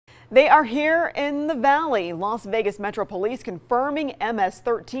They are here in the Valley. Las Vegas Metro Police confirming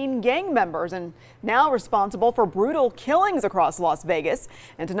MS-13 gang members and now responsible for brutal killings across Las Vegas.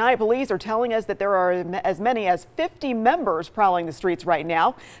 And tonight, police are telling us that there are as many as 50 members prowling the streets right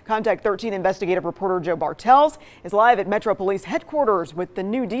now. Contact 13 investigative reporter Joe Bartels is live at Metro Police headquarters with the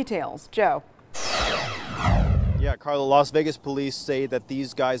new details. Joe. Yeah, Carla, Las Vegas police say that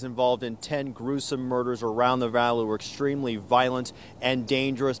these guys involved in 10 gruesome murders around the valley were extremely violent and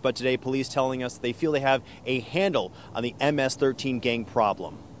dangerous. But today, police telling us they feel they have a handle on the MS-13 gang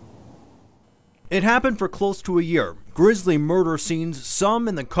problem. It happened for close to a year. Grisly murder scenes, some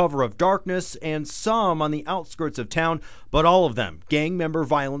in the cover of darkness and some on the outskirts of town, but all of them gang member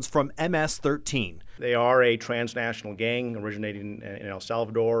violence from MS-13. They are a transnational gang originating in El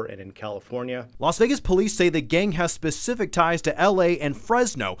Salvador and in California. Las Vegas police say the gang has specific ties to LA and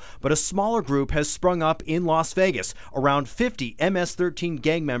Fresno, but a smaller group has sprung up in Las Vegas. Around 50 MS-13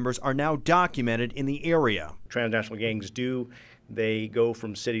 gang members are now documented in the area. Transnational gangs they go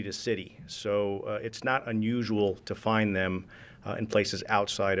from city to city, so it's not unusual to find them in places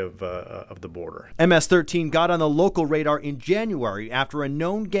outside of the border. MS-13 got on the local radar in January after a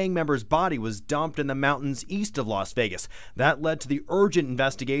known gang member's body was dumped in the mountains east of Las Vegas. That led to the urgent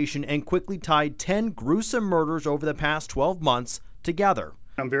investigation and quickly tied 10 gruesome murders over the past 12 months together.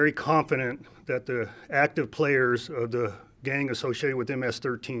 I'm very confident that the active players of the gang associated with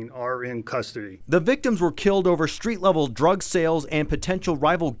MS-13 are in custody. The victims were killed over street-level drug sales and potential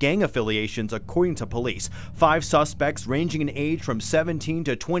rival gang affiliations, according to police. 5 suspects ranging in age from 17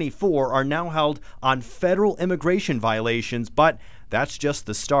 to 24 are now held on federal immigration violations, but that's just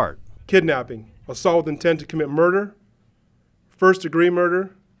the start. Kidnapping, assault with intent to commit murder, first-degree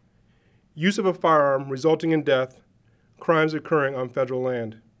murder, use of a firearm resulting in death, crimes occurring on federal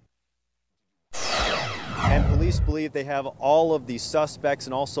land. And police believe they have all of the suspects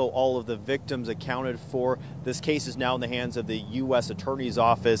and also all of the victims accounted for. This case is now in the hands of the U.S. Attorney's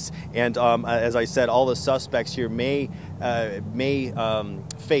Office. And as I said, all the suspects here may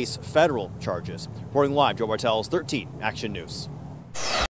face federal charges. Reporting live, Joe Bartels, 13 Action News.